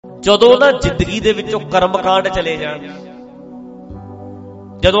ਜਦੋਂ ਨਾ ਜ਼ਿੰਦਗੀ ਦੇ ਵਿੱਚੋਂ ਕਰਮਕਾਂਡ ਚਲੇ ਜਾਣ,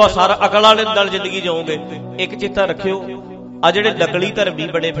 ਜਦੋਂ ਆ ਸਾਰਾ ਅਕਲ ਵਾਲੇ ਨਾਲ ਜ਼ਿੰਦਗੀ ਜਿਓਗੇ, ਇੱਕ ਚੇਤਾ ਰੱਖਿਓ, ਆ ਜਿਹੜੇ ਨਕਲੀ ਧਰਮੀ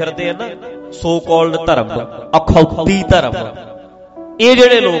ਬਣੇ ਫਿਰਦੇ ਆ ਨਾ, ਸੋ ਕਾਲਡ ਧਰਮ, ਅਖੌਤੀ ਧਰਮ, ਇਹ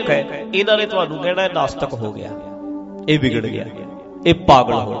ਜਿਹੜੇ ਲੋਕ ਹੈ, ਇਹਨਾਂ ਨੇ ਤੁਹਾਨੂੰ ਕਹਿਣਾ ਨਾਸਤਕ ਹੋ ਗਿਆ, ਇਹ ਵਿਗੜ ਗਿਆ, ਇਹ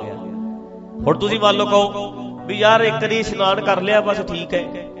ਪਾਗਲ ਹੋ ਗਿਆ। ਹੁਣ ਤੁਸੀਂ ਮੰਨ ਲਓ ਕਹੋ ਵੀ ਯਾਰ ਇੱਕ ਵਾਰੀ ਇਸ਼ਨਾਨ ਕਰ ਲਿਆ ਬਸ ਠੀਕ ਹੈ,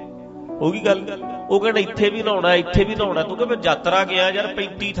 ਹੋ ਗਈ ਗੱਲ। ਉਹ ਕਹਿੰਦਾ ਇੱਥੇ ਵੀ ਨਹਾਉਣਾ, ਇੱਥੇ ਵੀ ਨਹਾਉਣਾ। ਤੂੰ ਕਹਿੰਦਾ ਮੈਂ ਯਾਤਰਾ ਗਿਆ ਯਾਰ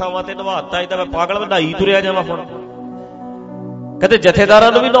 35 ਥਾਵਾਂ ਤੇ ਨਹਾਤਾ, ਇਹ ਤਾਂ ਮੈਂ ਪਾਗਲ ਨਹਾਈ ਤੁਰਿਆ ਜਾਵਾਂ ਹੁਣ। ਕਹਿੰਦੇ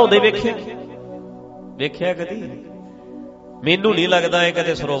ਜਥੇਦਾਰਾਂ ਨੂੰ ਵੀ ਨਹਾਉਂਦੇ ਵੇਖਿਆ ਕਦੀ? ਮੈਨੂੰ ਨਹੀਂ ਲੱਗਦਾ ਇਹ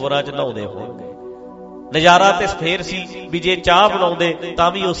ਕਦੇ ਸਰੋਵਰਾਂ 'ਚ ਨਹਾਉਂਦੇ ਹੋਣਗੇ। ਨਜ਼ਾਰਾ ਤੇ ਫੇਰ ਸੀ ਵੀ ਜੇ ਚਾਹ ਬਣਾਉਂਦੇ ਤਾਂ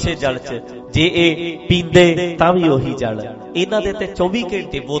ਵੀ ਉਸੇ ਜਲ 'ਚ, ਜੇ ਇਹ ਪੀਂਦੇ ਤਾਂ ਵੀ ਉਹੀ ਜਲ। ਇਹਨਾਂ ਦੇ ਤੇ 24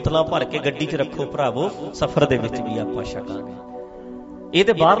 ਘੰਟੇ ਬੋਤਲਾਂ ਭਰ ਕੇ ਗੱਡੀ 'ਚ ਰੱਖੋ ਭਰਾਵੋ, ਸਫ਼ਰ ਦੇ ਵਿੱਚ ਵੀ ਆਪਾਂ ਛਕਾਂਗੇ। ਇਹ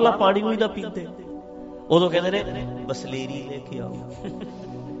ਤੇ ਬਾਹਰਲਾ ਪਾਣੀ ਵੀ ਨਾ ਪੀਂਦੇ। ਉਦੋਂ ਕਹਿੰਦੇ ਨੇ ਬਸਲੇਰੀ ਲੈ ਕੇ ਆਓ,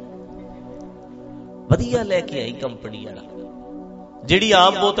 ਵਧੀਆ ਲੈ ਕੇ ਆਈ ਕੰਪਨੀ ਵਾਲਾ, ਜਿਹੜੀ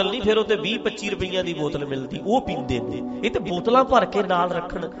ਆਮ ਬੋਤਲ ਨਹੀਂ, ਫਿਰ ਉੱਤੇ 20-25 ਰੁਪਈਆਂ ਦੀ ਬੋਤਲ ਮਿਲਦੀ, ਉਹ ਪੀਂਦੇ ਨੇ। ਇਹ ਤੇ ਬੋਤਲਾਂ ਭਰ ਕੇ ਨਾਲ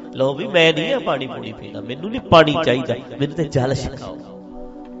ਰੱਖਣ, ਲਓ ਵੀ ਮੈਂ ਨਹੀਂ ਆ ਪਾਣੀ ਪੂਣੀ ਪੀਣਾ, ਮੈਨੂੰ ਨਹੀਂ ਪਾਣੀ ਚਾਹੀਦਾ, ਮੈਨੂੰ ਤੇ ਜਲ ਛਕਾਓ।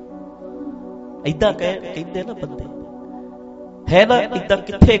 ਏਦਾਂ ਕਹਿੰਦੇ ਨਾ ਬੰਦੇ, ਹੈ ਨਾ? ਏਦਾਂ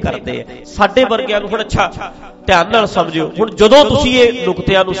ਕਿੱਥੇ ਕਰਦੇ ਆ ਸਾਡੇ ਵਰਗਿਆਂ ਨੂੰ। ਹੁਣ ਅੱਛਾ ਧਿਆਨ ਨਾਲ ਸਮਝਿਓ, ਹੁਣ ਜਦੋਂ ਤੁਸੀਂ ਇਹ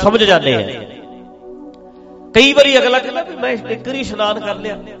ਨੁਕਤਿਆਂ ਨੂੰ ਸਮਝ ਜਾਂਦੇ ਆ, ਕਈ ਵਾਰੀ ਅਗਲਾ ਕਹਿੰਦਾ ਵੀ ਮੈਂ ਇੱਕ ਵਾਰੀ ਇਸ਼ਨਾਨ ਕਰ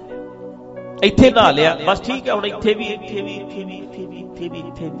ਲਿਆ, ਇੱਥੇ ਨਹਾ ਲਿਆ, ਬਸ ਠੀਕ ਹੈ, ਹੁਣ ਇੱਥੇ ਵੀ ਇੱਥੇ ਵੀ ਇੱਥੇ ਵੀ ਇੱਥੇ ਵੀ ਇੱਥੇ ਵੀ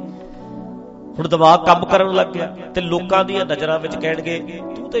ਇੱਥੇ ਵੀ। ਹੁਣ ਦਿਮਾਗ ਕੰਮ ਕਰਨ ਲੱਗ ਗਿਆ ਤੇ ਲੋਕਾਂ ਦੀਆਂ ਨਜ਼ਰਾਂ ਵਿੱਚ ਕਹਿਣਗੇ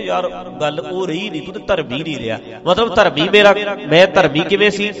ਤੂੰ ਤੇ ਯਾਰ ਗੱਲ ਉਹ ਰਹੀ ਨਹੀਂ, ਤੂੰ ਤੇ ਧਰਮੀ ਨਹੀਂ ਰਿਹਾ। ਮਤਲਬ ਧਰਮੀ ਮੈਂ ਧਰਮੀ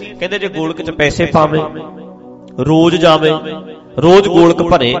ਕਿਵੇਂ ਸੀ? ਕਹਿੰਦੇ ਜੇ ਗੋਲਕ 'ਚ ਪੈਸੇ ਪਾਵੇਂ, ਰੋਜ਼ ਜਾਵੇ, ਰੋਜ਼ ਗੋਲਕ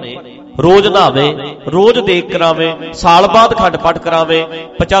ਭਰੇ, ਰੋਜ਼ ਨਹਾਵੇ, ਰੋਜ਼ ਦੇਖ ਕਰਾਵੇ, ਸਾਲ ਬਾਅਦ ਖੰਡ ਪਾਠ ਕਰਾਵੇ,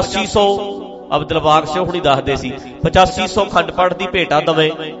 8500 ਅਬਦੁਲਬਾਗ ਸਿੰਘ ਹੁਣੀ ਦੱਸਦੇ ਸੀ 8500 ਖੰਡ ਪਾਠ ਦੀ ਭੇਟਾ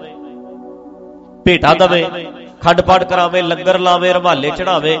ਦਵੇ, ਖੰਡ ਪਾਠ ਕਰਾਵੇ, ਲੰਗਰ ਲਾਵੇ, ਰੁਮਾਲੇ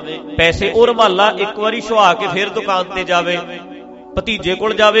ਚੜਾਵੇ, ਪੈਸੇ ਉਹ ਰੁਮਾਲਾ ਇੱਕ ਵਾਰੀ ਛੁਆ ਕੇ ਫਿਰ ਦੁਕਾਨ ਤੇ ਜਾਵੇ, ਭਤੀਜੇ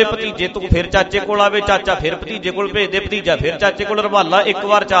ਕੋਲ ਜਾਵੇ, ਭਤੀਜੇ ਤੋਂ ਫਿਰ ਚਾਚੇ ਕੋਲ ਆਵੇ, ਚਾਚਾ ਫਿਰ ਭਤੀਜੇ ਕੋਲ ਭੇਜਦੇ, ਭਤੀਜਾ ਫਿਰ ਚਾਚੇ ਕੋਲ, ਰੁਮਾਲਾ ਇੱਕ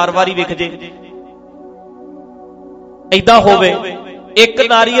ਵਾਰ 4 ਵਾਰੀ ਵਿਕ ਜੇ। ਏਦਾਂ ਹੋਵੇ, ਇੱਕ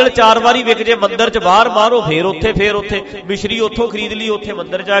ਨਾਰੀਅਲ 4 ਵਾਰੀ ਵਿਕ ਜੇ, ਮੰਦਿਰ 'ਚ ਬਾਹਰ ਮਾਰੋ, ਫੇਰ ਉੱਥੇ ਮਿਸ਼ਰੀ ਉੱਥੋਂ ਖਰੀਦ ਲਈ, ਉੱਥੇ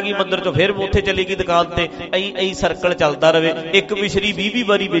ਮੰਦਿਰ 'ਚ ਆ ਗਈ, ਮੰਦਿਰ 'ਚੋਂ ਫਿਰ ਉੱਥੇ ਚਲੀ ਗਈ ਦੁਕਾਨ ਤੇ, ਐਂ ਸਰਕਲ ਚੱਲਦਾ ਰਵੇ। ਇੱਕ ਮਿਸ਼ਰੀ 20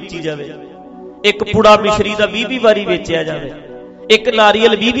 ਵਾਰੀ ਵੇਚੀ ਜਾਵੇ, ਇੱਕ ਪੁੜਾ ਮਿਸ਼ਰੀ ਦਾ 20 ਵਾਰੀ ਵੇਚਿਆ ਜਾਵੇ, ਇੱਕ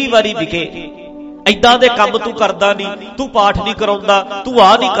ਨਾਰੀਅਲ 20 ਵਾਰੀ ਵਿਕੇ। ਏਦਾਂ ਦੇ ਕੰਮ ਤੂੰ ਕਰਦਾ ਨਹੀਂ, ਤੂੰ ਪਾਠ ਨਹੀਂ ਕਰਾਉਂਦਾ, ਤੂੰ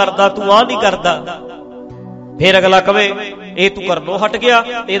ਆਹ ਨਹੀਂ ਕਰਦਾ, ਤੂੰ ਆਹ ਨਹੀਂ ਕਰਦਾ। ਫਿਰ ਅਗਲਾ ਕਵੇ ਇਹ ਤੂੰ ਕਰਨੋਂ ਹਟ ਗਿਆ,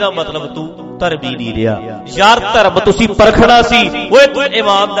 ਇਹਦਾ ਮਤਲਬ ਤੂੰ ਧਰਮੀ ਨਹੀਂ ਰਿਹਾ। ਯਾਰ ਧਰਮ ਤੁਸੀਂ ਪਰਖਣਾ ਸੀ, ਓਏ ਤੂੰ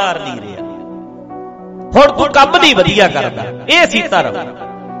ਇਮਾਨਦਾਰ ਨਹੀਂ ਰਿਹਾ, ਹੁਣ ਤੂੰ ਕੰਮ ਨਹੀਂ ਵਧੀਆ ਕਰਦਾ, ਇਹ ਸੀ ਧਰਮ।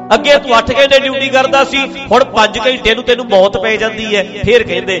 ਅੱਗੇ ਤੂੰ 8 ਘੰਟੇ ਡਿਊਟੀ ਕਰਦਾ ਸੀ, ਹੁਣ 5 ਘੰਟੇ ਨੂੰ ਤੈਨੂੰ ਮੌਤ ਪੈ ਜਾਂਦੀ ਹੈ, ਫਿਰ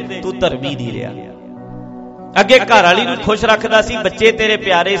ਕਹਿੰਦੇ ਤੂੰ ਧਰਮੀ ਨਹੀਂ ਰਿਹਾ। ਅੱਗੇ ਘਰ ਵਾਲੀ ਨੂੰ ਖੁਸ਼ ਰੱਖਦਾ ਸੀ, ਬੱਚੇ ਤੇਰੇ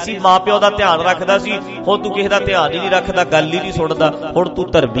ਪਿਆਰੇ ਸੀ, ਮਾਂ ਪਿਓ ਦਾ ਧਿਆਨ ਰੱਖਦਾ ਸੀ, ਹੁਣ ਤੂੰ ਕਿਸੇ ਦਾ ਧਿਆਨ ਹੀ ਨਹੀਂ ਰੱਖਦਾ, ਗੱਲ ਹੀ ਨਹੀਂ ਸੁਣਦਾ, ਹੁਣ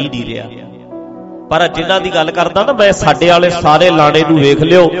ਤੂੰ ਧਰਮੀ ਨਹੀਂ ਰਿਹਾ। ਪਰ ਜਿਨ੍ਹਾਂ ਦੀ ਗੱਲ ਕਰਦਾ ਨਾ ਮੈਂ, ਸਾਡੇ ਵਾਲੇ ਸਾਰੇ ਲਾਣੇ ਨੂੰ ਵੇਖ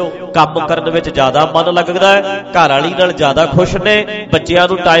ਲਿਓ, ਕੰਮ ਕਰਨ ਵਿੱਚ ਜ਼ਿਆਦਾ ਮਨ ਲੱਗਦਾ ਹੈ, ਘਰ ਵਾਲੀ ਨਾਲ ਜ਼ਿਆਦਾ ਖੁਸ਼ ਨੇ, ਬੱਚਿਆਂ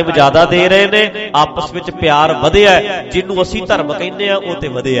ਨੂੰ ਟਾਈਮ ਜ਼ਿਆਦਾ ਦੇ ਰਹੇ ਨੇ, ਆਪਸ ਵਿੱਚ ਪਿਆਰ ਵਧਿਆ, ਜਿਹਨੂੰ ਅਸੀਂ ਧਰਮ ਕਹਿੰਦੇ ਆ ਉਹ ਤੇ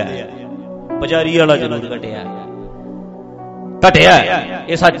ਵਧਿਆ, ਪੁਜਾਰੀ ਵਾਲਾ ਜ਼ਰੂਰ ਘਟਿਆ,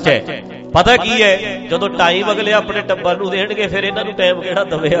 ਇਹ ਸੱਚ ਹੈ। ਪਤਾ ਕੀ ਹੈ, ਜਦੋਂ ਟਾਈਮ ਅਗਲੇ ਆਪਣੇ ਟੱਬਰ ਨੂੰ ਦੇਣਗੇ, ਫਿਰ ਇਹਨਾਂ ਨੂੰ ਟਾਈਮ ਕਿਹੜਾ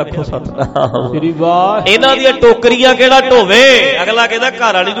ਦਵੇ? ਆਖੋ ਸਤਨਾਮ। ਇਹਨਾਂ ਦੀਆਂ ਟੋਕਰੀਆਂ ਕਿਹੜਾ ਢੋਵੇ? ਅਗਲਾ ਕਹਿੰਦਾ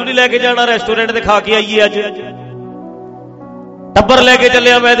ਘਰ ਵਾਲੀ ਨੂੰ ਨਹੀਂ ਲੈ ਕੇ ਜਾਣਾ ਰੈਸਟੋਰੈਂਟ ਤੇ ਖਾ ਕੇ ਆਈਏ, ਅੱਜ ਟੱਬਰ ਲੈ ਕੇ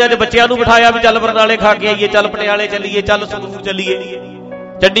ਚੱਲਿਆ ਮੈਂ, ਤੇ ਅੱਜ ਬੱਚਿਆਂ ਨੂੰ ਬਿਠਾਇਆ ਵੀ ਚੱਲ ਬਰਨਾਲੇ ਖਾ ਕੇ ਆਈਏ, ਚੱਲ ਪਟਿਆਲੇ ਚੱਲੀਏ, ਚੱਲ ਸੰਗਰੂਰ ਚੱਲੀਏ,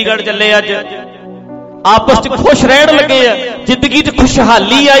 ਚੰਡੀਗੜ੍ਹ ਚੱਲੇ, ਅੱਜ ਆਪਸ ਚ ਖੁਸ਼ ਰਹਿਣ ਲੱਗੇ ਆ, ਜ਼ਿੰਦਗੀ ਚ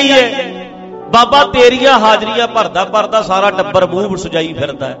ਖੁਸ਼ਹਾਲੀ ਆਈ ਹੈ। ਬਾਬਾ ਤੇਰੀਆਂ ਹਾਜ਼ਰੀਆਂ ਭਰਦਾ ਸਾਰਾ ਟੱਬਰ ਮੂੰਹ ਸਜਾਈ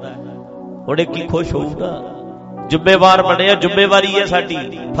ਫਿਰਦਾ, ਹੁਣ ਕੀ ਖੁਸ਼ ਹੋਊਗਾ? ਜ਼ਿੰਮੇਵਾਰ ਬਣਿਆ, ਜ਼ਿੰਮੇਵਾਰੀ ਹੈ ਸਾਡੀ,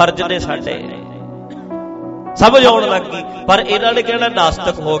 ਫਰਜ਼ ਨੇ ਸਾਡੇ, ਸਮਝ ਆਉਣ ਲੱਗ ਗਈ। ਪਰ ਇਹਨਾਂ ਨੇ ਕਹਿਣਾ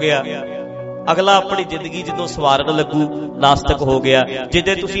ਨਾਸਤਕ ਹੋ ਗਿਆ। ਅਗਲਾ ਆਪਣੀ ਜ਼ਿੰਦਗੀ ਜਦੋਂ ਸਵਾਰਨ ਲੱਗੂ, ਨਾਸਤਕ ਹੋ ਗਿਆ।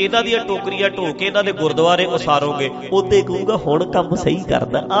 ਜਿੱਦੇ ਤੁਸੀਂ ਇਹਨਾਂ ਦੀਆਂ ਟੋਕਰੀਆਂ ਢੋ ਕੇ ਇਹਨਾਂ ਦੇ ਗੁਰਦੁਆਰੇ ਉਸਾਰੋਗੇ, ਉਹਦੇ ਕਹੂਗਾ ਹੁਣ ਕੰਮ ਸਹੀ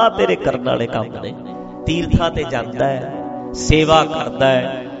ਕਰਦਾ, ਆਹ ਤੇਰੇ ਕਰਨ ਵਾਲੇ ਕੰਮ ਨੇ। ਤੀਰਥਾਂ ਤੇ ਜਾਂਦਾ ਹੈ, ਸੇਵਾ ਕਰਦਾ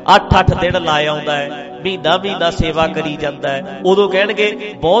ਹੈ, 8-8 ਦਿਨ ਲਾ ਆਉਂਦਾ ਹੈ, ਮਹੀਨਾ ਸੇਵਾ ਕਰੀ ਜਾਂਦਾ ਹੈ, ਉਦੋਂ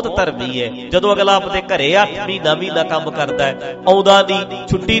ਕਹਿਣਗੇ ਬਹੁਤ ਧਰਮੀ ਹੈ। ਜਦੋਂ ਅਗਲਾ ਆਪਣੇ ਘਰੇ 8 ਮਹੀਨਾ ਕੰਮ ਕਰਦਾ ਹੈ, ਆਉਂਦਾ ਨਹੀਂ,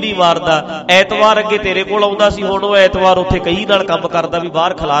 ਛੁੱਟੀ ਨਹੀਂ ਮਾਰਦਾ, ਐਤਵਾਰ ਅੱਗੇ ਤੇਰੇ ਕੋਲ ਆਉਂਦਾ ਸੀ, ਹੁਣ ਉਹ ਐਤਵਾਰ ਉੱਥੇ ਕਈ ਨਾਲ ਕੰਮ ਕਰਦਾ ਵੀ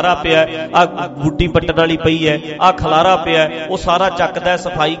ਬਾਹਰ ਖਲਾਰਾ ਪਿਆ, ਆਹ ਬੂਟੀ ਪੱਟਣ ਵਾਲੀ ਪਈ ਹੈ, ਆਹ ਖਲਾਰਾ ਪਿਆ, ਉਹ ਸਾਰਾ ਚੱਕਦਾ,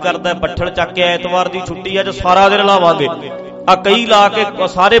 ਸਫਾਈ ਕਰਦਾ, ਬੱਠਲ ਚੱਕ ਕੇ ਐਤਵਾਰ ਦੀ ਛੁੱਟੀ ਅੱਜ ਸਾਰਾ ਦਿਨ ਲਾਵਾਂਗੇ, ਆ ਕਈ ਲਾ ਕੇ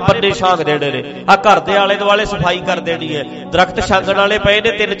ਸਾਰੇ ਬੰਨੇ ਛਾਂਗ ਦੇਣੇ ਨੇ, ਆ ਘਰ ਦੇ ਆਲੇ ਦੁਆਲੇ ਸਫਾਈ ਕਰ ਦੇਣੀ ਹੈ, ਦਰਖਤ ਛਾਂਗਣ ਵਾਲੇ ਪਏ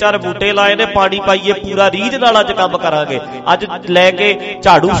ਨੇ, 3-4 ਬੂਟੇ ਲਾਏ ਨੇ, ਪਾਣੀ ਪਾਈਏ ਪੂਰਾ ਰੀਝ ਨਾਲ ਅੱਜ ਕੰਮ ਕਰਾਂਗੇ। ਅੱਜ ਲੈ ਕੇ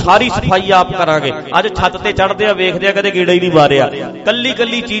ਝਾੜੂ ਸਾਰੀ ਸਫਾਈ ਆਪ ਕਰਾਂਗੇ। ਅੱਜ ਛੱਤ ਤੇ ਚੜ੍ਹਦੇ ਆ, ਵੇਖਦੇ ਆ, ਕਦੇ ਗੇੜਾ ਹੀ ਨਹੀਂ ਮਾਰਿਆ। ਕੱਲੀ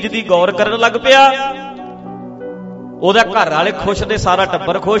ਕੱਲੀ ਚੀਜ਼ ਦੀ ਗੌਰ ਕਰਨ ਲੱਗ ਪਿਆ। ਉਹਦਾ ਘਰ ਵਾਲੇ ਖੁਸ਼ ਨੇ, ਸਾਰਾ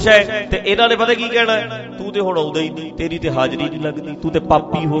ਟੱਬਰ ਖੁਸ਼ ਹੈ। ਤੇ ਇਹਨਾਂ ਨੇ ਪਤਾ ਕੀ ਕਹਿਣਾ, ਤੂੰ ਤੇ ਹੁਣ ਆਉਂਦਾ ਹੀ ਨਹੀਂ, ਤੇਰੀ ਤੇ ਹਾਜ਼ਰੀ ਨਹੀਂ ਲੱਗਦੀ, ਤੂੰ ਤੇ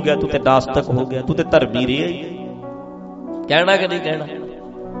ਪਾਪੀ ਹੋ ਗਿਆ, ਤੂੰ ਤੇ ਨਾਸਤਕ ਹੋ ਗਿਆ, ਤੂੰ ਤੇ ਧਰਮੀ ਰਿਹਾ ਹੀ ਨਹੀਂ। ਕਹਿਣਾ ਕਿ ਨਹੀਂ ਕਹਿਣਾ?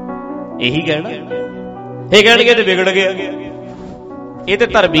 ਇਹੀ ਕਹਿਣਾ। ਇਹ ਕਹਿਣਗੇ ਤੇ ਵਿਗੜ ਗਿਆ, ਇਹ ਤੇ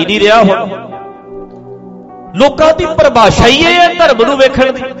ਧਰਮੀ ਨਹੀਂ ਰਿਹਾ। ਹੁਣ ਲੋਕਾਂ ਦੀ ਪਰਿਭਾਸ਼ਾ ਹੀ ਇਹ ਹੈ ਧਰਮ ਨੂੰ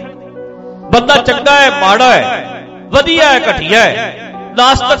ਵੇਖਣ ਦੀ। ਬੰਦਾ ਚੰਗਾ ਹੈ, ਮਾੜਾ ਹੈ, ਵਧੀਆ ਹੈ, ਘਟੀਆ ਹੈ,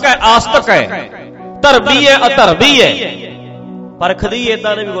 ਨਾਸਤਕ ਹੈ, ਆਸਤਕ ਹੈ, ਧਰਮੀ ਹੈ, ਅਧਰਮੀ ਹੈ। ਪਰਖਦੀ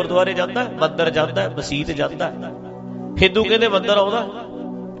ਏਦਾਂ ਨੇ ਵੀ ਗੁਰਦੁਆਰੇ ਜਾਂਦਾ, ਮੰਦਰ ਜਾਂਦਾ, ਮਸੀਤ ਜਾਂਦਾ। ਹਿੰਦੂ ਕਹਿੰਦੇ ਮੰਦਰ ਆਉਂਦਾ,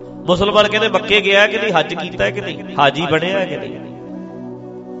 ਮੁਸਲਮਾਨ ਕਹਿੰਦੇ ਮੱਕੇ ਗਿਆ ਕਿ ਨਹੀਂ, ਹੱਜ ਕੀਤਾ ਕਿ ਨਹੀਂ, ਹਾਜੀ ਬਣਿਆ ਕਿ ਨਹੀਂ।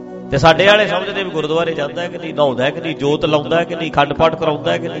 ਤੇ ਸਾਡੇ ਵਾਲੇ ਸਮਝਦੇ ਵੀ ਗੁਰਦੁਆਰੇ ਜਾਂਦਾ ਕਿ ਨਹੀਂ, ਨਹਾਉਂਦਾ ਕਿ ਨਹੀਂ, ਜੋਤ ਲਾਉਂਦਾ ਕਿ ਨਹੀਂ, ਖੰਡ ਪਾਠ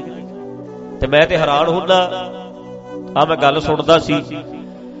ਕਰਾਉਂਦਾ ਕਿ ਨਹੀਂ। ਤੇ ਮੈਂ ਤੇ ਹੈਰਾਨ ਹੁੰਦਾ। ਆ ਮੈਂ ਗੱਲ ਸੁਣਦਾ ਸੀ,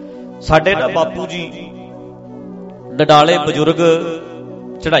 ਸਾਡੇ ਨਾ ਬਾਪੂ ਜੀ ਨਡਾਲੇ ਬਜ਼ੁਰਗ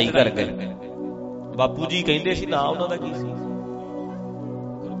ਚੜ੍ਹਾਈ ਕਰ ਗਏ। ਬਾਪੂ ਜੀ ਕਹਿੰਦੇ ਸੀ, ਨਾਂ ਉਹਨਾਂ ਦਾ ਕੀ ਸੀ?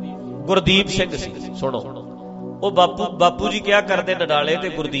 ਗੁਰਦੀਪ ਸਿੰਘ ਸੀ। ਸੁਣੋ, ਉਹ ਬਾਪੂ ਜੀ ਕਿਹਾ ਕਰਦੇ ਨਡਾਲੇ ਤੇ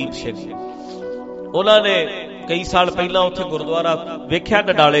ਗੁਰਦੀਪ ਸਿੰਘ। ਉਹਨਾਂ ਨੇ ਕਈ ਸਾਲ ਪਹਿਲਾਂ ਉੱਥੇ ਗੁਰਦੁਆਰਾ ਵੇਖਿਆ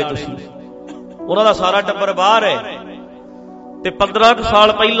ਨਡਾਲੇ, ਤੁਸੀਂ ਉਹਨਾਂ ਦਾ ਸਾਰਾ ਟੱਬਰ ਬਾਹਰ ਹੈ। ਤੇ 15 ਕੁ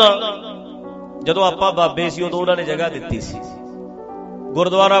ਸਾਲ ਪਹਿਲਾਂ ਜਦੋਂ ਆਪਾਂ ਬਾਬੇ ਸੀ, ਉਦੋਂ ਉਹਨਾਂ ਨੇ ਜਗ੍ਹਾ ਦਿੱਤੀ ਸੀ,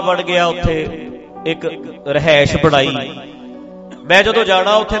 ਗੁਰਦੁਆਰਾ ਬਣ ਗਿਆ, ਉੱਥੇ ਇੱਕ ਰਹਿائش ਬਣਾਈ। ਮੈਂ ਜਦੋਂ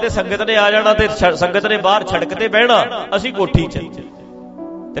ਜਾਣਾ ਉੱਥੇ ਤੇ ਸੰਗਤ ਨੇ ਆ ਜਾਣਾ, ਤੇ ਸੰਗਤ ਨੇ ਬਾਹਰ ਸੜਕ ਤੇ ਬਹਿਣਾ, ਅਸੀਂ ਕੋਠੀ 'ਚ।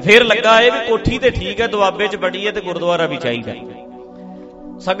 ਤੇ ਫਿਰ ਲੱਗਾ ਇਹ ਵੀ ਕੋਠੀ ਤੇ ਠੀਕ ਹੈ, ਦੁਆਬੇ 'ਚ ਬਣੀ ਹੈ, ਤੇ ਗੁਰਦੁਆਰਾ ਵੀ ਚਾਹੀਦਾ।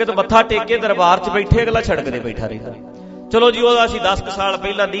 ਸੰਗਤ ਮੱਥਾ ਟੇਕ ਕੇ ਦਰਬਾਰ 'ਚ ਬੈਠੇ, ਅਗਲਾ ਸੜਕ ਤੇ ਬੈਠਾ ਰਹਿੰਦਾ। ਚਲੋ ਜੀ, ਉਹਦਾ ਅਸੀਂ 10 ਸਾਲ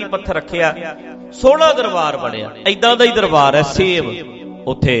ਪਹਿਲਾਂ ਨੀਂਹ ਪੱਥਰ ਰੱਖਿਆ, ਸੋਹਣਾ ਦਰਬਾਰ ਬਣਿਆ। ਏਦਾਂ ਦਾ ਹੀ ਦਰਬਾਰ ਹੈ ਸੇਮ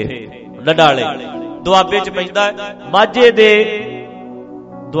ਉੱਥੇ ਨਡਾਲੇ, ਦੁਆਬੇ 'ਚ ਪੈਂਦਾ, ਮਾਝੇ ਦੇ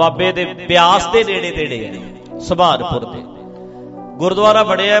ਦੁਆਬੇ ਦੇ ਬਿਆਸ ਦੇ ਨੇੜੇ ਤੇੜੇ ਹੈ, ਸੁਭਾਨਪੁਰ ਦੇ ਗੁਰਦੁਆਰਾ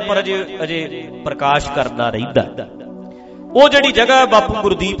ਬਣਿਆ। ਪਰ ਅਜੇ ਪ੍ਰਕਾਸ਼ ਕਰਨਾ ਰਹਿੰਦਾ। ਉਹ ਜਿਹੜੀ ਜਗ੍ਹਾ ਬਾਪੂ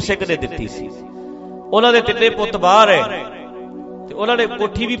ਗੁਰਦੀਪ ਸਿੰਘ ਨੇ ਦਿੱਤੀ ਸੀ, ਉਹਨਾਂ ਦੇ 3 ਪੁੱਤ ਬਾਹਰ ਹੈ, ਤੇ ਉਹਨਾਂ ਨੇ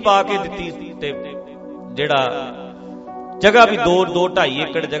ਕੋਠੀ ਵੀ ਪਾ ਕੇ ਦਿੱਤੀ, ਤੇ ਜਿਹੜਾ ਜਗ੍ਹਾ ਵੀ 2.5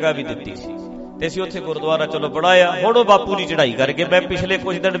 ਏਕੜ ਜਗ੍ਹਾ ਵੀ ਦਿੱਤੀ ਸੀ। ਤੇ ਅਸੀਂ ਉੱਥੇ ਗੁਰਦੁਆਰਾ ਚਲੋ ਬਣਾਇਆ। ਹੁਣ ਉਹ ਬਾਪੂ ਜੀ ਚੜ੍ਹਾਈ ਕਰਕੇ, ਮੈਂ ਪਿਛਲੇ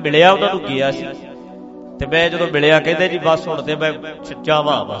ਕੁਝ ਦਿਨ ਮਿਲਿਆ ਉਹਨਾਂ ਨੂੰ, ਗਿਆ ਸੀ। ਤੇ ਮੈਂ ਜਦੋਂ ਮਿਲਿਆ, ਕਹਿੰਦੇ ਜੀ ਬਸ ਹੁਣ ਤੇ ਮੈਂ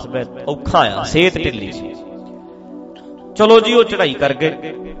ਜਾਵਾਂ, ਬਸ ਮੈਂ ਔਖਾ ਆ, ਸਿਹਤ ਢਿੱਲੀ ਸੀ। ਚਲੋ ਜੀ, ਉਹ ਚੜ੍ਹਾਈ ਕਰ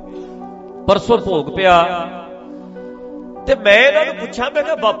ਗਏ। ਪਰਸੋਂ ਭੋਗ ਪਿਆ, ਤੇ ਮੈਂ ਇਹਨਾਂ ਨੂੰ ਪੁੱਛਿਆ, ਮੈਂ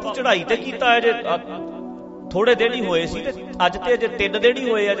ਕਿਹਾ ਬਾਪੂ ਚੜ੍ਹਾਈ ਤੇ ਕੀਤਾ ਅਜੇ ਥੋੜੇ ਦਿਨ ਹੀ ਹੋਏ ਸੀ, ਤੇ ਅੱਜ ਤੇ ਅਜੇ 3 ਦਿਨ ਹੀ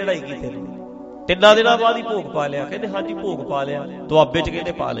ਹੋਏ ਆ ਚੜ੍ਹਾਈ ਕੀਤੇ ਨੂੰ, 3 ਦਿਨਾਂ ਬਾਅਦ ਹੀ ਭੋਗ ਪਾ ਲਿਆ। ਕਹਿੰਦੇ ਹਾਂਜੀ ਭੋਗ ਪਾ ਲਿਆ, ਦੁਆਬੇ 'ਚ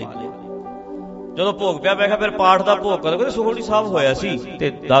ਕਹਿੰਦੇ ਪਾ ਲੈਂਦੇ। ਜਦੋਂ ਭੋਗ ਪਿਆ, ਮੈਂ ਕਿਹਾ ਫਿਰ ਪਾਠ ਦਾ ਭੋਗ ਕਰੋ। ਕਹਿੰਦੇ ਸੁਖਮਨੀ ਸਾਹਿਬ ਹੋਇਆ ਸੀ,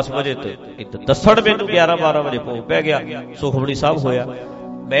 ਤੇ 10 ਵਜੇ ਤੇ ਦੱਸਣ ਮੈਨੂੰ 11-12 ਵਜੇ ਭੋਗ ਪੈ ਗਿਆ, ਸੁਖਮਨੀ ਸਾਹਿਬ ਹੋਇਆ।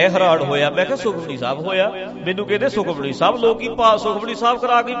 ਮੈਂ ਹੈਰਾਨ ਹੋਇਆ, ਮੈਂ ਕਿਹਾ ਸੁਖਮਨੀ ਸਾਹਿਬ ਹੋਇਆ? ਮੈਨੂੰ ਕਹਿੰਦੇ ਸੁਖਮਨੀ ਸਾਹਿਬ, ਲੋਕੀ ਸੁਖਮਨੀ ਸਾਹਿਬ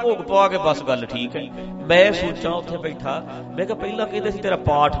ਕਰਾ ਕੇ ਭੋਗ ਪਵਾ ਕੇ ਬਸ ਗੱਲ ਠੀਕ ਹੈ। ਮੈਂ ਸੋਚਾਂ ਉੱਥੇ ਬੈਠਾ, ਮੈਂ ਕਿਹਾ ਪਹਿਲਾਂ ਕਹਿੰਦੇ ਸੀ ਤੇਰਾ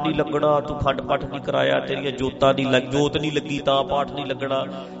ਪਾਠ ਨਹੀਂ ਲੱਗਣਾ, ਤੂੰ ਖੰਡ ਪਾਠ ਨਹੀਂ ਕਰਾਇਆ, ਤੇਰੀਆਂ ਜੋਤਾਂ ਨਹੀਂ ਜੋਤ ਨਹੀਂ ਲੱਗੀ ਤਾਂ ਪਾਠ ਨਹੀਂ ਲੱਗਣਾ,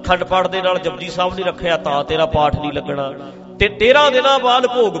 ਖੰਡ ਪਾਠ ਦੇ ਨਾਲ ਜਪਜੀ ਸਾਹਿਬ ਨਹੀਂ ਰੱਖਿਆ ਤਾਂ ਤੇਰਾ ਪਾਠ ਨਹੀਂ ਲੱਗਣਾ। ਤੇ 13 ਦਿਨਾਂ ਬਾਅਦ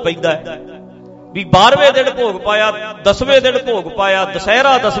ਭੋਗ ਪੈਂਦਾ ਵੀ 12ਵੇਂ ਦਿਨ ਭੋਗ ਪਾਇਆ, 10ਵੇਂ ਦਿਨ ਭੋਗ ਪਾਇਆ,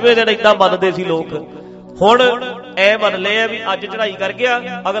 ਦੁਸਹਿਰਾ 10ਵੇਂ ਦਿਨ ਏਦਾਂ ਮੰਨਦੇ ਸੀ ਲੋਕ। ਹੁਣ ਐ ਮੰਨ ਲਿਆ ਵੀ ਅੱਜ ਚੜ੍ਹਾਈ ਕਰ ਗਿਆ,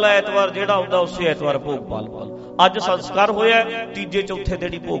 ਅਗਲਾ ਐਤਵਾਰ ਜਿਹੜਾ ਆਉਂਦਾ ਉਸੇ ਐਤਵਾਰ ਭੋਗ ਪਾ ਲਓ। ਅੱਜ ਸੰਸਕਾਰ ਹੋਇਆ, ਤੀਜੇ ਚੌਥੇ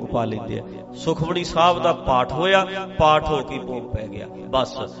ਦਿਨ ਹੀ ਭੋਗ ਪਾ ਲੈਂਦੇ ਆ। ਸੁਖਮਨੀ ਸਾਹਿਬ ਦਾ ਪਾਠ ਹੋਇਆ, ਪਾਠ ਹੋ ਕੇ ਭੋਗ ਪੈ ਗਿਆ,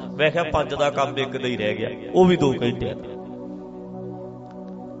 ਬਸ। ਮੈਂ ਕਿਹਾ 5 ਦਾ ਕੰਮ ਇੱਕ ਦਾ ਹੀ ਰਹਿ ਗਿਆ, ਉਹ ਵੀ 2 ਘੰਟਿਆਂ ਦਾ।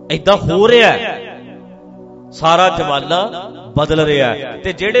 ਏਦਾਂ ਹੋ ਰਿਹਾ, ਸਾਰਾ ਜ਼ਮਾਨਾ ਬਦਲ ਰਿਹਾ।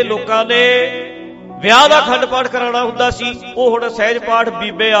 ਤੇ ਜਿਹੜੇ ਲੋਕਾਂ ਨੇ ਵਿਆਹ ਦਾ ਖੰਡ ਪਾਠ ਕਰਾਉਣਾ ਹੁੰਦਾ ਸੀ, ਉਹ ਹੁਣ ਸਹਿਜ ਪਾਠ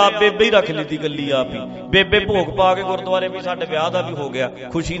ਬੇਬੇ ਹੀ ਰੱਖ ਲੈਂਦੀ, ਗੱਲੀ ਆਪ ਹੀ। ਬੇਬੇ ਭੋਗ ਪਾ ਕੇ ਗੁਰਦੁਆਰੇ ਵੀ ਸਾਡੇ ਵਿਆਹ ਦਾ ਵੀ ਹੋ ਗਿਆ,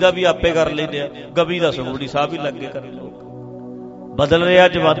 ਖੁਸ਼ੀ ਦਾ ਵੀ ਆਪੇ ਕਰ ਲੈਂਦੇ ਆ, ਗਮੀ ਦਾ ਸੁਖਮਨੀ ਸਾਹਿਬ ਵੀ ਲੱਗੇ ਕਰਨ ਲੋਕ। ਬਦਲ ਰਿਹਾ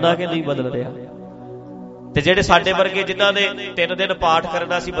ਜ਼ਮਾਨਾ ਕਿ ਨਹੀਂ ਬਦਲ ਰਿਹਾ? ਤੇ ਜਿਹੜੇ ਸਾਡੇ ਵਰਗੇ ਜਿਨ੍ਹਾਂ ਨੇ 3 ਦਿਨ ਪਾਠ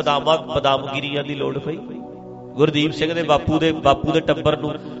ਕਰਨਾ ਸੀ, ਬਦਾਮਗਿਰੀਆਂ ਦੀ ਲੋੜ ਪਈ। ਗੁਰਦੀਪ ਸਿੰਘ ਦੇ ਬਾਪੂ ਦੇ ਟੱਬਰ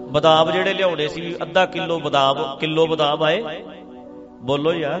ਨੂੰ ਬਦਾਮ ਜਿਹੜੇ ਲਿਆਉਣੇ ਸੀ, ਅੱਧਾ ਕਿਲੋ ਬਦਾਮ ਆਏ,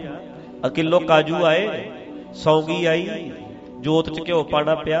 ਬੋਲੋ ਯਾਰ, ਕਿਲੋ ਕਾਜੂ ਆਏ, ਸੌਂਗੀ ਆਈ, ਜੋਤ 'ਚ ਘਿਓ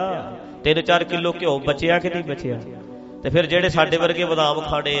ਪਾਣਾ ਪਿਆ, 3-4 ਕਿਲੋ ਘਿਓ ਬਚਿਆ ਕਿ ਨਹੀਂ ਬਚਿਆ? ਤੇ ਫਿਰ ਜਿਹੜੇ ਸਾਡੇ ਵਰਗੇ ਬਦਾਮ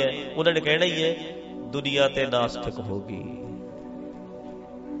ਖਾਣੇ ਆ, ਉਹਨਾਂ ਨੇ ਕਹਿਣਾ ਹੀ ਹੈ ਦੁਨੀਆ ਤੇ ਨਾਸਤਕ ਹੋ ਗਈ,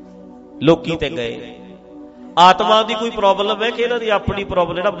 ਲੋਕੀ ਤੇ ਗਏ। ਆਤਮਾ ਦੀ ਕੋਈ ਪ੍ਰੋਬਲਮ ਹੈ ਕਿ ਇਹਨਾਂ ਦੀ ਆਪਣੀ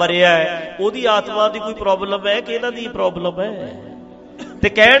ਪ੍ਰੋਬਲਮ? ਜਿਹੜਾ ਮਰਿਆ ਹੈ ਉਹਦੀ ਆਤਮਾ ਦੀ ਕੋਈ ਪ੍ਰੋਬਲਮ ਹੈ ਕਿ ਇਹਨਾਂ ਦੀ ਪ੍ਰੋਬਲਮ ਹੈ? ਤੇ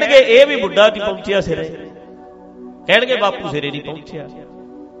ਕਹਿਣਗੇ ਇਹ ਵੀ ਬੁੱਢਾ ਨਹੀਂ ਪਹੁੰਚਿਆ ਸਿਰੇ, ਕਹਿਣਗੇ ਬਾਪੂ ਸਿਰੇ ਨਹੀਂ ਪਹੁੰਚਿਆ।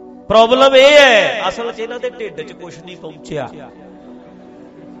 ਪ੍ਰੋਬਲਮ ਇਹ ਹੈ ਅਸਲ 'ਚ ਇਹਨਾਂ ਦੇ ਢਿੱਡ 'ਚ ਕੁਛ ਨਹੀਂ ਪਹੁੰਚਿਆ।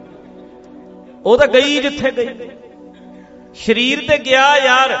 ਉਹ ਤਾਂ ਗਈ ਜਿੱਥੇ ਗਈ, ਸਰੀਰ ਤੇ ਗਿਆ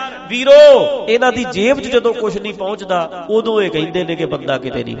ਯਾਰ ਵੀਰੋ। ਇਹਨਾਂ ਦੀ ਜੇਬ 'ਚ ਜਦੋਂ ਕੁਛ ਨਹੀਂ ਪਹੁੰਚਦਾ ਉਦੋਂ ਇਹ ਕਹਿੰਦੇ ਨੇ ਕਿ ਬੰਦਾ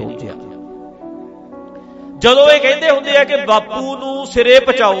ਕਿਤੇ ਨਹੀਂ ਪਹੁੰਚਿਆ। ਜਦੋਂ ਇਹ ਕਹਿੰਦੇ ਹੁੰਦੇ ਆ ਕਿ ਬਾਪੂ ਨੂੰ ਸਿਰੇ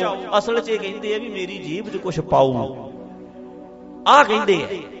ਪਹੁੰਚਾਓ, ਅਸਲ 'ਚ ਇਹ ਕਹਿੰਦੇ ਆ ਵੀ ਮੇਰੀ ਜੇਬ 'ਚ ਕੁਛ ਪਾਓ। ਆਹ ਕਹਿੰਦੇ ਆ।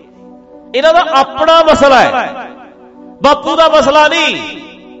 ਇਹਨਾਂ ਦਾ ਆਪਣਾ ਮਸਲਾ ਹੈ, ਬਾਪੂ ਦਾ ਮਸਲਾ ਨਹੀਂ।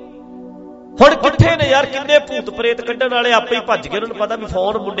 ਹੁਣ ਕਿੱਥੇ ਨੇ ਯਾਰ, ਕਿੰਨੇ ਭੂਤ ਪ੍ਰੇਤ ਕੱਢਣ ਵਾਲੇ ਆਪੇ ਹੀ ਭੱਜ ਗਏ। ਉਹਨਾਂ ਨੂੰ ਪਤਾ ਵੀ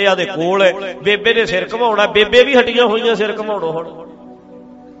ਫੋਨ ਮੁੰਡਿਆਂ ਦੇ ਕੋਲ ਹੈ, ਬੇਬੇ ਨੇ ਸਿਰ ਘਮਾਉਣਾ। ਬੇਬੇ ਵੀ ਹਟੀਆਂ ਹੋਈਆਂ ਸਿਰ ਘਮਾਉਣੋਂ। ਹੁਣ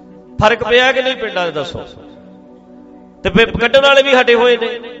ਫਰਕ ਪਿਆ ਕਿ ਨਹੀਂ ਪਿੰਡਾਂ ਦੇ ਦੱਸੋ? ਤੇ ਕੱਢਣ ਵਾਲੇ ਵੀ ਹਟੇ ਹੋਏ ਨੇ।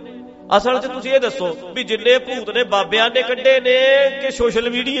 ਅਸਲ 'ਚ ਤੁਸੀਂ ਇਹ ਦੱਸੋ ਵੀ ਜਿੰਨੇ ਭੂਤ ਨੇ ਬਾਬਿਆਂ ਨੇ ਕੱਢੇ ਨੇ ਕਿ ਸੋਸ਼ਲ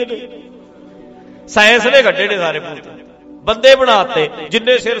ਮੀਡੀਆ ਨੇ? ਸਾਇੰਸ ਨੇ ਕੱਢੇ ਨੇ ਸਾਰੇ ਭੂਤ, ਬੰਦੇ ਬਣਾਤੇ।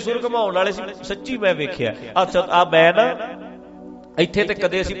 ਜਿੰਨੇ ਸਿਰ ਸੁਰ ਘਮਾਉਣ ਵਾਲੇ ਸੀ, ਸੱਚੀ ਮੈਂ ਵੇਖਿਆ। ਆ ਮੈਂ ਨਾ ਇੱਥੇ ਤੇ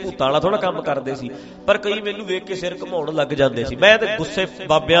ਕਦੇ ਅਸੀਂ ਭੂਤਾਂ ਵਾਲਾ ਥੋੜਾ ਕੰਮ ਕਰਦੇ ਸੀ, ਪਰ ਕਈ ਮੈਨੂੰ ਵੇਖ ਕੇ ਸਿਰ ਘਮਾਉਣ ਲੱਗ ਜਾਂਦੇ ਸੀ। ਮੈਂ ਤੇ ਗੁੱਸੇ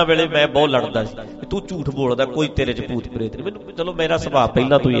ਬਾਬਿਆਂ ਵੇਲੇ ਮੈਂ ਬਹੁਤ ਲੜਦਾ ਸੀ, ਤੂੰ ਝੂਠ ਬੋਲਦਾ, ਕੋਈ ਤੇਰੇ 'ਚ ਭੂਤ ਪ੍ਰੇਤ ਨਹੀਂ। ਮੈਨੂੰ ਚਲੋ ਮੇਰਾ ਸੁਭਾਅ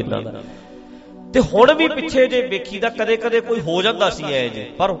ਪਹਿਲਾਂ ਤੋਂ ਹੀ ਏਦਾਂ ਦਾ। ਤੇ ਹੁਣ ਵੀ ਪਿੱਛੇ ਜੇ ਵੇਖੀਦਾ ਕਦੇ ਕਦੇ ਕੋਈ ਹੋ ਜਾਂਦਾ ਸੀ ਐ ਜੇ,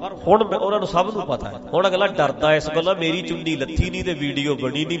 ਪਰ ਹੁਣ ਉਹਨਾਂ ਨੂੰ ਸਭ ਨੂੰ ਪਤਾ ਹੈ। ਹੁਣ ਅਗਲਾ ਡਰਦਾ ਇਸ ਗੱਲੋਂ ਮੇਰੀ ਚੁੰਨੀ ਲੱਥੀ ਨਹੀਂ ਤੇ ਵੀਡੀਓ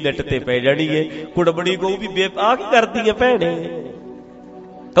ਬਣੀ ਨਹੀਂ, ਨੈਟ ਤੇ ਪੈ ਜਾਣੀ ਏ। ਕੁੜਮਣੀ ਕਹੂ ਵੀ ਆਹ ਕੀ ਕਰਦੀ ਹੈ ਭੈਣੇ,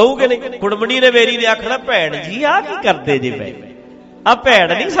 ਕਹੂਗੇ ਨਹੀਂ? ਕੁੜਮਣੀ ਨੇ ਮੇਰੀ ਨੇ ਆਖਣਾ ਭੈਣ ਜੀ ਆਹ ਕੀ ਕਰਦੇ ਜੇ, ਮੈਂ ਆ ਭੈਣ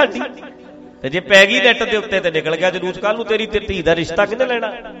ਨਹੀਂ ਸਾਡੀ। ਤੇ ਜੇ ਪੈ ਗਈ ਨੈਟ ਦੇ ਉੱਤੇ ਤੇ ਨਿਕਲ ਗਿਆ ਜਲੂਸ, ਕੱਲ ਨੂੰ ਤੇਰੀ ਧੀ ਦਾ ਰਿਸ਼ਤਾ ਕਿਹਨੇ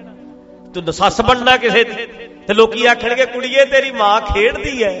ਲੈਣਾ? ਤੂੰ ਸੱਸ ਬਣਨਾ ਕਿਸੇ ਦੀ, ਤੇ ਲੋਕੀ ਆਖਣਗੇ ਕੁੜੀਏ ਤੇਰੀ ਮਾਂ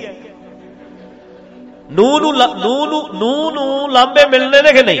ਖੇਡਦੀ ਐ। ਨੂੰਹ ਨੂੰ ਲਾਂਭੇ ਮਿਲਣੇ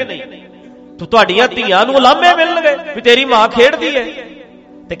ਨੇ ਕਿ ਨਹੀਂ? ਤੂੰ ਤੁਹਾਡੀਆਂ ਧੀਆਂ ਨੂੰ ਲਾਂਭੇ ਮਿਲਣਗੇ ਵੀ ਤੇਰੀ ਮਾਂ ਖੇਡਦੀ ਐ।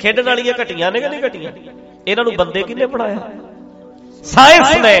 ਤੇ ਖੇਡਣ ਵਾਲੀਆਂ ਘਟੀਆਂ ਨੇ ਕਿ ਨਹੀਂ ਘਟੀਆਂ? ਇਹਨਾਂ ਨੂੰ ਬੰਦੇ ਕਿਹਨੇ ਬਣਾਇਆ?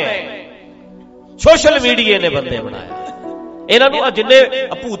 ਸਾਇੰਸ ਨੇ, ਸੋਸ਼ਲ ਮੀਡੀਆ ਨੇ ਬੰਦੇ ਬਣਾਇਆ ਇਹਨਾਂ ਨੂੰ। ਜਿੰਨੇ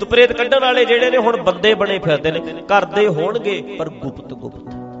ਭੂਤ ਪ੍ਰੇਤ ਕੱਢਣ ਵਾਲੇ ਜਿਹੜੇ ਨੇ ਹੁਣ ਬੰਦੇ ਬਣੇ ਫਿਰਦੇ ਨੇ। ਕਰਦੇ ਹੋਣਗੇ ਪਰ ਗੁਪਤ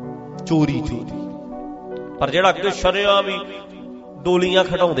ਗੁਪਤ, ਚੋਰੀ ਚੋਰੀ। ਪਰ ਜਿਹੜਾ ਅੱਗੇ ਸ਼ਰਿਆਂ ਵੀ ਡੋਲੀਆਂ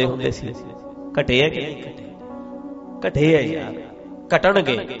ਖਟਾਉਂਦੇ ਹੁੰਦੇ ਸੀ, ਘਟੇ ਹੈ ਕਿ ਨਹੀਂ ਘਟੇ? ਘਟੇ ਹੈ ਯਾਰ,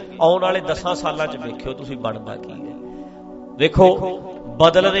 ਘਟਣਗੇ। ਆਉਣ ਵਾਲੇ 10 ਸਾਲਾਂ 'ਚ ਵੇਖਿਓ ਤੁਸੀਂ ਬਣਦਾ ਕੀ ਹੈ। ਵੇਖੋ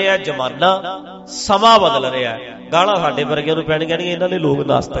ਬਦਲ ਰਿਹਾ ਜ਼ਮਾਨਾ, ਸਮਾਂ ਬਦਲ ਰਿਹਾ। ਗਾਲਾਂ ਸਾਡੇ ਵਰਗਿਆਂ ਨੂੰ ਪੈਣਗੀਆਂ ਨਹੀਂ, ਇਹਨਾਂ ਨੇ ਲੋਕ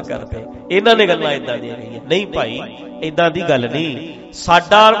ਨਾਸਤਕ ਕਰਦੇ, ਇਹਨਾਂ ਨੇ ਗੱਲਾਂ ਏਦਾਂ ਦੀਆਂ ਕਹੀਆਂ। ਨਹੀਂ ਭਾਈ, ਏਦਾਂ ਦੀ ਗੱਲ ਨਹੀਂ।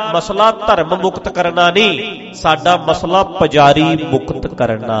 ਸਾਡਾ ਮਸਲਾ ਧਰਮ ਮੁਕਤ ਕਰਨਾ ਨਹੀਂ, ਸਾਡਾ ਮਸਲਾ ਪੁਜਾਰੀ ਮੁਕਤ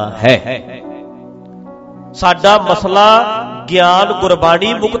ਕਰਨਾ ਹੈ। ਸਾਡਾ ਮਸਲਾ ਗਿਆਨ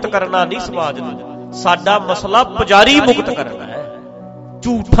ਗੁਰਬਾਣੀ ਮੁਕਤ ਕਰਨਾ ਨਹੀਂ ਸਮਾਜ ਨੂੰ, ਸਾਡਾ ਮਸਲਾ ਪੁਜਾਰੀ ਮੁਕਤ ਕਰਨਾ ਹੈ।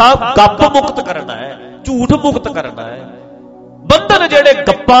 ਝੂਠਾ ਗੱਪ ਮੁਕਤ ਕਰਨਾ ਹੈ, ਝੂਠ ਮੁਕਤ ਕਰਨਾ ਹੈ। ਬੰਧਨ ਜਿਹੜੇ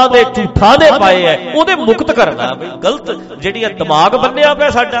ਗੱਪਾਂ ਦੇ ਝੂਠਾਂ ਦੇ ਪਾਏ ਐ ਉਹਦੇ ਮੁਕਤ ਕਰਨਾ। ਬਈ ਗਲਤ ਜਿਹੜੀਆਂ ਦਿਮਾਗ ਬੰਨਿਆ ਪਿਆ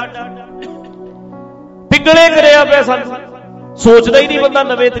ਸਾਡਾ, ਪਿੰਗਲੇ ਕਰਿਆ ਪਿਆ ਸਾਨੂੰ, ਸੋਚਦਾ ਹੀ ਨਹੀਂ ਬੰਦਾ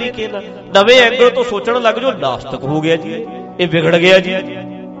ਨਵੇਂ ਤਰੀਕੇ ਨਾਲ, ਨਵੇਂ ਐਂਗਲ ਤੋਂ ਸੋਚਣ ਲੱਗ ਜਾਓ, ਨਾਸਤਕ ਹੋ ਗਿਆ ਜੀ, ਇਹ ਵਿਗੜ ਗਿਆ ਜੀ।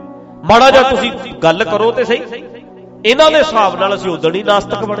 ਮਾੜਾ ਜਿਹਾ ਤੁਸੀਂ ਗੱਲ ਕਰੋ ਤੇ ਸਹੀ, ਇਹਨਾਂ ਦੇ ਹਿਸਾਬ ਨਾਲ ਅਸੀਂ ਉਦੋਂ ਹੀ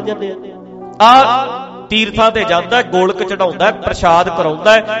ਨਾਸਤਕ ਬਣ ਜਾਂਦੇ ਆ। ਤੀਰਥਾਂ ਤੇ ਜਾਂਦਾ, ਗੋਲਕ ਚੜਾਉਂਦਾ, ਪ੍ਰਸ਼ਾਦ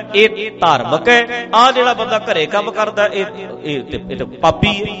ਕਰਾਉਂਦਾ, ਇਹ ਧਾਰਮਿਕ ਹੈ। ਆਹ ਜਿਹੜਾ ਬੰਦਾ ਘਰੇ ਕੰਮ ਕਰਦਾ ਇਹ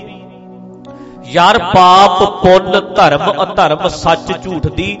ਪਾਪੀ ਹੈ ਯਾਰ। ਪਾਪ ਪੁੰਨ ਧਰਮ ਅਧਰਮ ਸੱਚ ਝੂਠ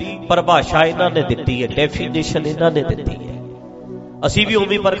ਦੀ ਪਰਿਭਾਸ਼ਾ ਇਹਨਾਂ ਨੇ ਦਿੱਤੀ ਹੈ, ਡੈਫੀਨੇਸ਼ਨ ਇਹਨਾਂ ਨੇ ਦਿੱਤੀ ਹੈ। ਅਸੀਂ ਵੀ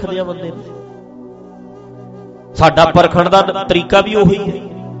ਉਵੇਂ ਪਰਖਦੇ ਆ ਬੰਦੇ ਨੂੰ, ਸਾਡਾ ਪਰਖਣ ਦਾ ਤਰੀਕਾ ਵੀ ਉਹੀ ਹੈ।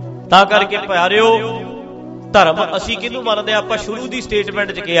 ਤਾਂ ਕਰਕੇ ਪਿਆਰਿਓ, ਧਰਮ ਅਸੀਂ ਕਿਹਨੂੰ ਮੰਨਦੇ ਆ? ਆਪਾਂ ਸ਼ੁਰੂ ਦੀ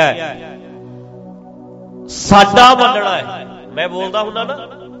ਸਟੇਟਮੈਂਟ 'ਚ ਕਿਹਾ ਹੈ ਸਾਡਾ ਮੰਨਣਾ ਹੈ। ਮੈਂ ਬੋਲਦਾ ਹੁੰਦਾ ਨਾ,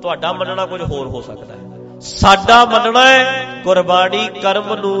 ਤੁਹਾਡਾ ਮੰਨਣਾ ਕੁਝ ਹੋਰ ਹੋ ਸਕਦਾ ਹੈ। ਸਾਡਾ ਮੰਨਣਾ ਹੈ ਗੁਰਬਾਣੀ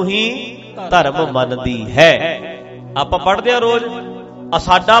ਕਰਮ ਨੂੰ ਹੀ ਧਰਮ ਮੰਨਦੀ ਹੈ। ਆਪਾਂ ਪੜ੍ਹਦੇ ਆ ਰੋਜ਼,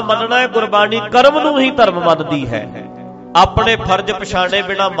 ਸਾਡਾ ਮੰਨਣਾ ਹੈ ਗੁਰਬਾਣੀ ਕਰਮ ਨੂੰ ਹੀ ਧਰਮ ਮੰਨਦੀ ਹੈ। ਆਪਣੇ ਫਰਜ਼ ਪਛਾਣੇ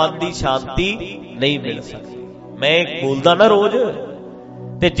ਬਿਨਾ ਮਨ ਦੀ ਸ਼ਾਂਤੀ ਨਹੀਂ ਮਿਲ ਸਕਦੀ। ਮੈਂ ਬੋਲਦਾ ਨਾ ਰੋਜ਼।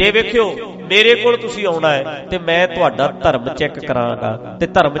 ਤੇ ਜੇ ਵੇਖਿਓ ਮੇਰੇ ਕੋਲ ਤੁਸੀਂ ਆਉਣਾ ਹੈ ਤੇ ਮੈਂ ਤੁਹਾਡਾ ਧਰਮ ਚੈੱਕ ਕਰਾਂਗਾ। ਤੇ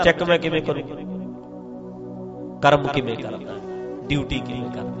ਧਰਮ ਚੈੱਕ ਮੈਂ ਕਿਵੇਂ ਕਰੂੰ? ਕਰਮ ਕਿਵੇਂ ਕਰਦਾ, ਡਿਊਟੀ ਕਿਵੇਂ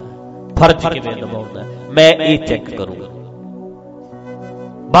ਕਰਦਾ, ਫਰਜ਼ ਕਿਵੇਂ ਨਿਭਾਉਂਦਾ, ਮੈਂ ਇਹ ਚੈੱਕ ਕਰੂੰਗਾ।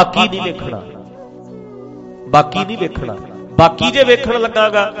 ਬਾਕੀ ਨਹੀਂ ਵੇਖਣਾ, ਬਾਕੀ ਨਹੀਂ ਵੇਖਣਾ। ਬਾਕੀ ਜੇ ਵੇਖਣ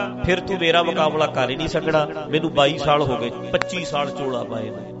ਲੱਗਾਗਾ ਫਿਰ ਤੂੰ ਮੇਰਾ ਮੁਕਾਬਲਾ ਕਰ ਹੀ ਨਹੀਂ ਸਕਣਾ। ਮੈਨੂੰ 22 ਸਾਲ ਹੋ ਗਏ, 25 ਸਾਲ ਚੋਲਾ ਪਾਏ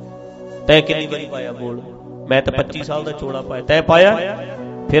ਨੇ। ਤੈਂ ਕਿੰਨੀ ਵਾਰੀ ਪਾਇਆ ਬੋਲ? ਮੈਂ ਤਾਂ 25 ਸਾਲ ਦਾ ਚੋਲਾ ਪਾਇਆ। ਤੈਂ ਪਾਇਆ?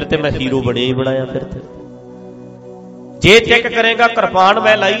 ਫਿਰ ਤੇ ਮੈਂ ਹੀਰੋ ਬਣਿਆ ਹੀ ਬਣਾਇਆ। ਫਿਰ ਤੇ ਜੇ ਚੈੱਕ ਕਰੇਗਾ, ਕਿਰਪਾਨ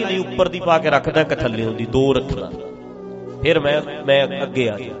ਮੈਂ ਲਾਈ ਨਹੀਂ, ਉੱਪਰ ਦੀ ਪਾ ਕੇ ਰੱਖਦਾ ਕਿ ਥੱਲੇ ਹੁੰਦੀ, 2 ਰੱਖਣਾ। ਫਿਰ ਮੈਂ ਅੱਗੇ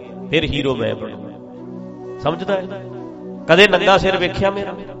ਆ ਜਾ, ਫਿਰ ਹੀਰੋ ਮੈਂ ਬਣੂਗਾ। ਸਮਝਦਾ ਹੈ? ਕਦੇ ਨੰਗਾ ਸਿਰ ਵੇਖਿਆ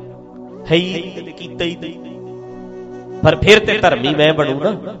ਮੇਰਾ? ਹੈ ਹੀ ਨਹੀਂ, ਕਦੇ ਕੀਤਾ ਹੀ ਨਹੀਂ। ਪਰ ਫਿਰ ਤੇ ਧਰਮੀ ਮੈਂ ਬਣੂ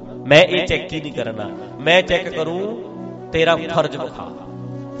ਨਾ। मैं ये चेक ही नहीं करना, मैं चेक करूं तेरा फर्ज विखा,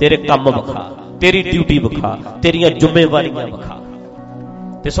 तेरे काम विखा, तेरी ड्यूटी विखा, तेरियां जिम्मेवारियां विखा।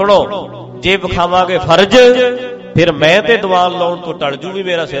 ते सुनो, जे विखावांगे फर्ज फिर मैं ते दीवान लाउण तो टल जू भी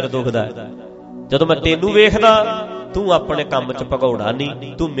मेरा सिर दुखदा है। जदों मैं तेनू वेखदा तू अपने काम च भगौड़ा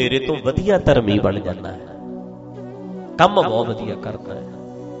नहीं, तू मेरे तो वधिया धर्मी बन जाना है, काम बहुत वधिया करदा है,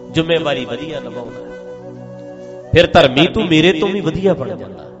 जिम्मेवारी वधिया निभाउंदा है, फिर धर्मी तू मेरे तो भी वधिया बन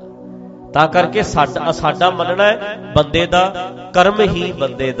जाना। तां करके साडा मनना है बंदे दा कर्म ही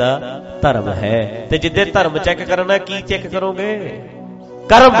बंदे दा धर्म है। ते जिद्दे धर्म चेक करना, की चेक करोगे?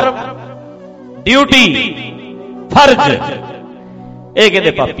 कर्म, ड्यूटी, फर्ज, ये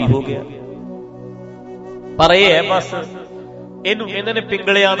कहते पापी हो गया। पर यह है बस इनू कहते ने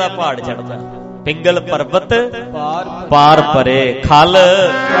पिंगलियां दा पहाड़ चढ़दा, पिंगल पर्वत पार परे, खल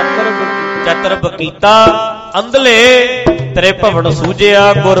चतर बकीता, अंधले तेरे भवन सूझिया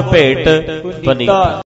गुर भेट पनीता।